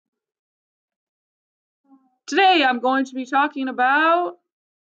Today I'm going to be talking about,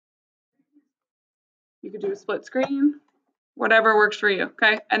 you could do a split screen, whatever works for you,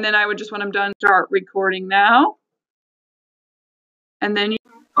 okay? And then I would just, when I'm done, start recording now. And then you